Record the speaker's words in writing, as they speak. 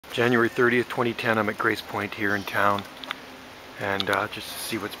January 30th, 2010, I'm at Grace Point here in town, and just to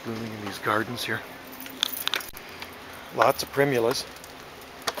see what's blooming in these gardens here. Lots of primulas.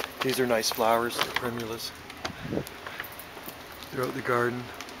 These are nice flowers, the primulas. Throughout the garden,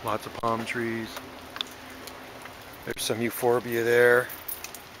 lots of palm trees. There's some euphorbia there.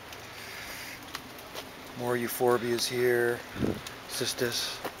 More euphorbias here.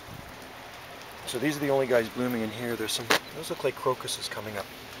 Cistus. So these are the only guys blooming in here. There's some, those look like crocuses coming up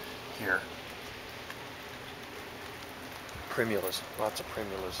here. Primulas, lots of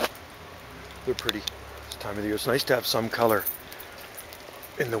primulas. They're pretty this time of the year. It's nice to have some color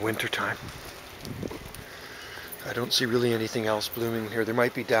in the winter time. I don't see really anything else blooming here. There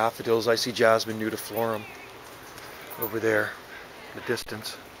might be daffodils. I see jasmine nudiflorum over there in the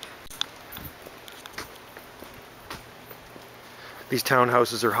distance. These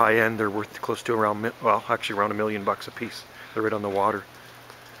townhouses are high end. They're worth close to around, well, actually around $1 million a piece. They're right on the water.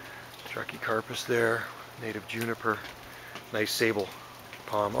 Trachycarpus there, native juniper, nice sable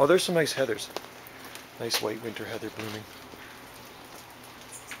palm. Oh, there's some nice heathers. Nice white winter heather blooming.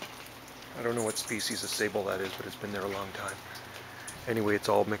 I don't know what species of sable that is, but it's been there a long time. Anyway, it's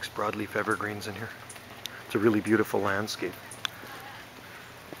all mixed broadleaf evergreens in here. It's a really beautiful landscape.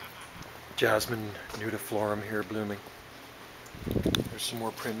 Jasmine nudiflorum here blooming. There's some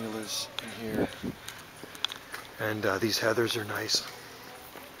more primulas in here. And these heathers are nice.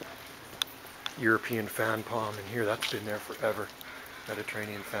 European fan palm in here, that's been there forever.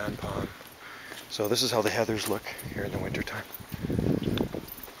 Mediterranean fan palm. So this is how the heathers look here in the wintertime.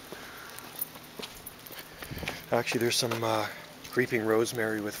 Actually, there's some creeping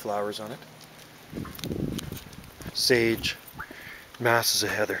rosemary with flowers on it. Sage, masses of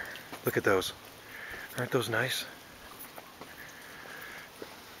heather. Look at those. Aren't those nice?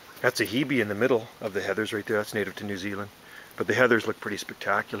 That's a hebe in the middle of the heathers right there. That's native to New Zealand. But the heathers look pretty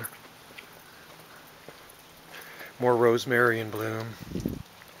spectacular. More rosemary in bloom.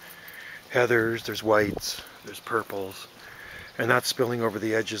 Heathers, there's whites, there's purples. And that's spilling over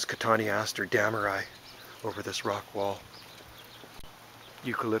the edges, Cotoneaster damari, over this rock wall.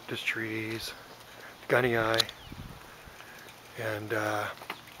 Eucalyptus trees, gunnii, and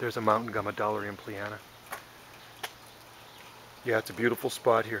there's a mountain gum, Adolarium pliana. Yeah, it's a beautiful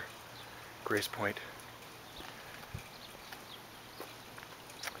spot here, Grace Point.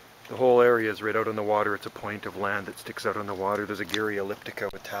 The whole area is right out on the water. It's a point of land that sticks out on the water. There's a Gary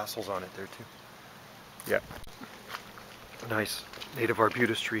elliptica with tassels on it there too. Yeah, nice native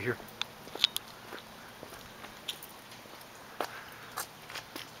arbutus tree here.